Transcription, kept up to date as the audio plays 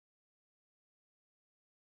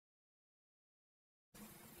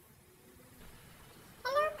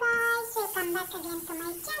back again to my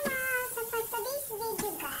channel. So for today's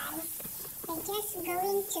video guys, we're just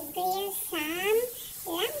going to grill some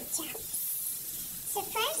lamb chops. So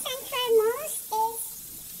first and foremost is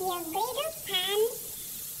your griddle pan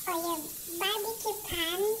or your barbecue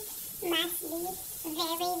pan must be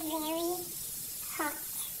very hot.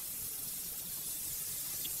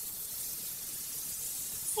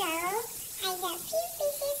 So I got few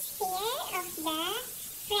pieces here of the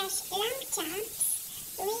fresh lamb chops,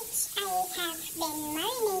 which I have been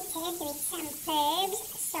marinated with some herbs,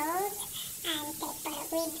 salt, and pepper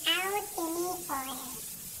without any oil.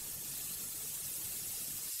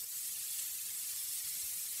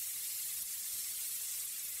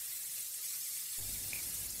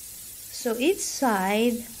 So each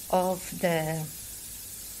side of the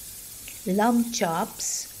lamb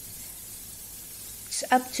chops, it's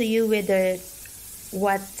up to you whether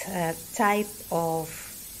what type of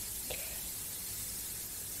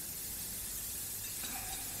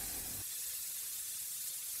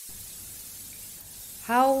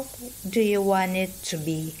how do you want it to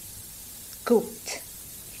be cooked.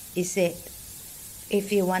 Is it,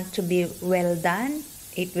 if you want to be well done,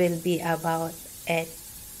 it will be about at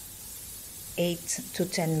 8 to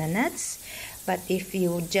 10 minutes, but if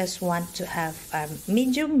you just want to have a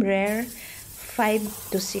medium rare, 5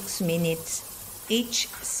 to 6 minutes each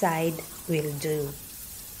side will do.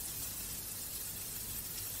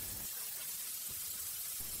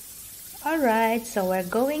 Alright, so we're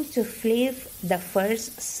going to flip the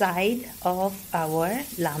first side of our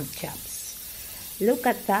lamb chops. Look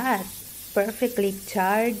at that, perfectly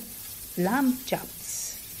charred lamb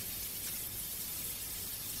chops.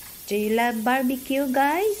 Do you love barbecue,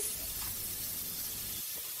 guys?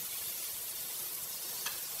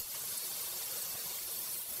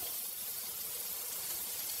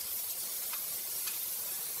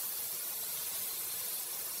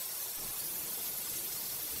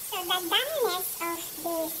 So the doneness of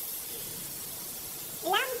these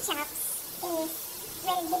lamb chops will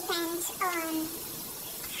depend on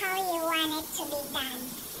how you want it to be done.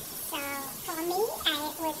 So for me, I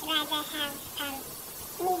would rather have a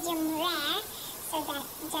medium rare so that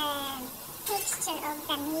the texture of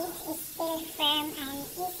the meat is still firm and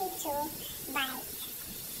easy to bite.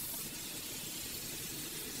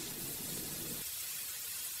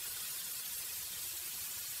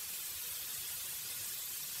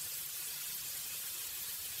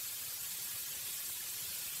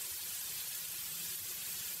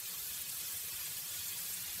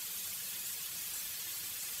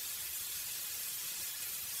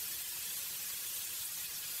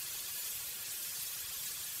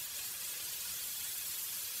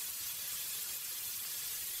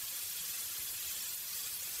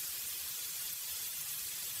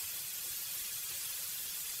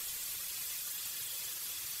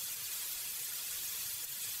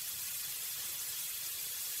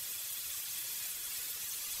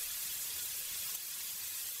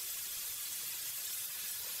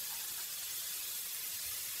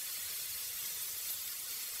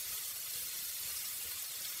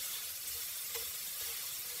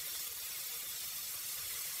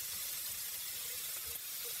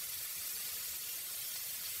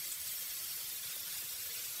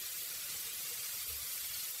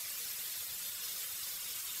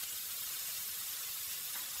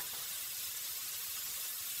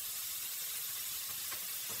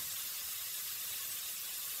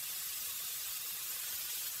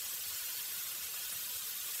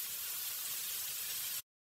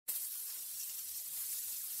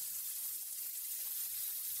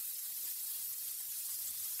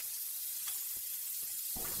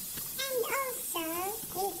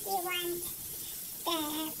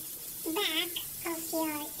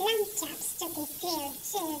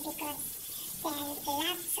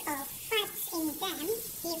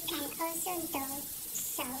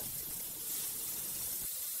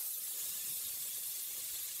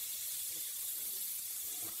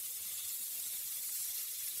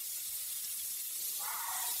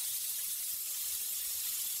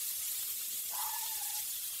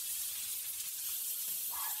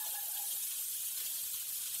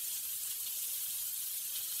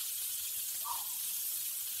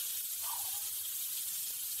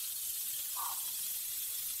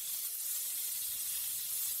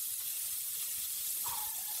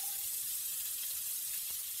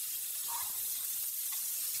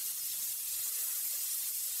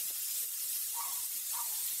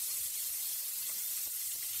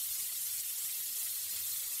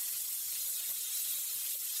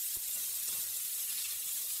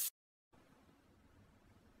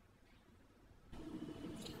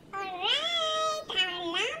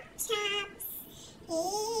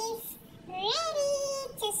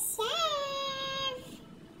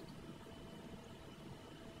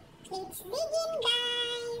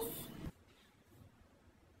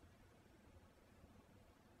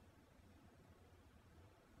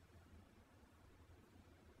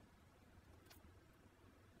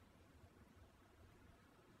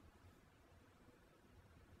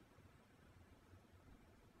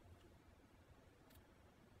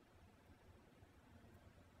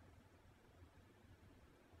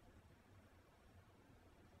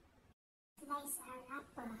 slice our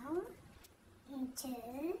apple into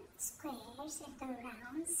squares and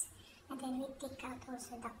rounds, and then we take out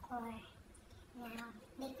also the core. Now,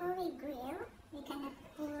 before we grill, we're gonna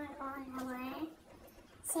pour on our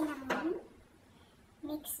cinnamon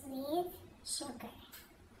mixed with sugar.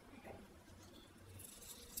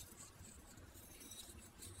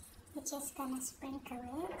 We're just gonna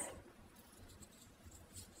sprinkle it.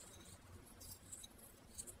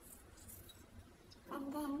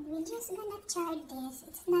 And then we're just gonna char this.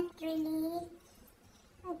 It's not really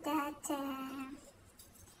that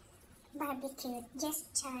barbecue,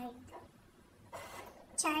 just charred.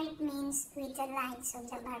 Charred means with the lines of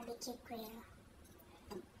the barbecue grill.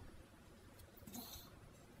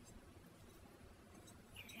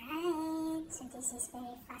 Alright, so this is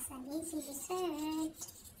very fast and easy dessert.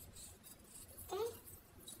 Okay?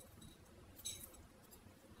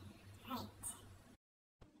 Right.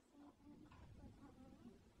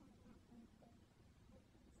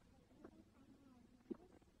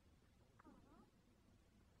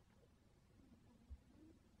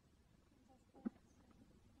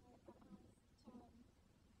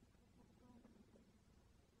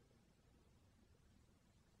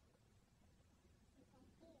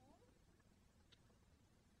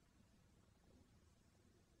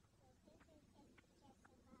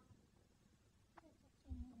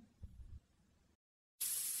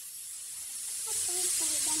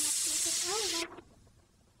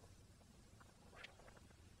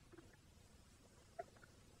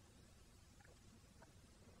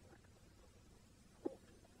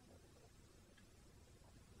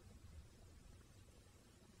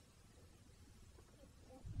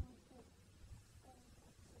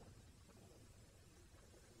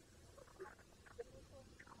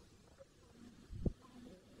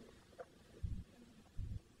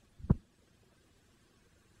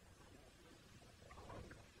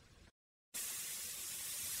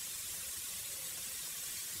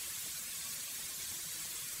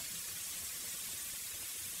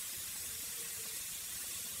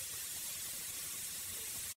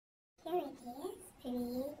 Here it is.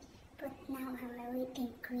 We put now our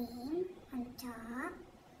whipping cream on top,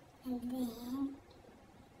 and then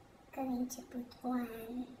going to put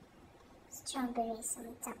one strawberries on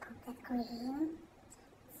top of the cream.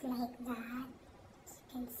 It's like that. As you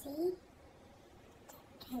can see,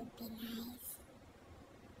 that will be nice.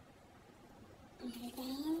 And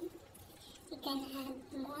then you can add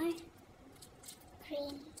more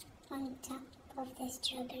cream on top of the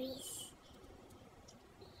strawberries.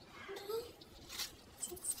 Okay,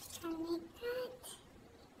 just like that.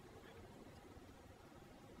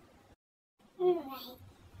 Alright,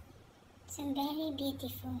 so very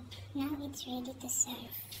beautiful. Now it's ready to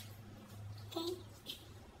serve. Okay.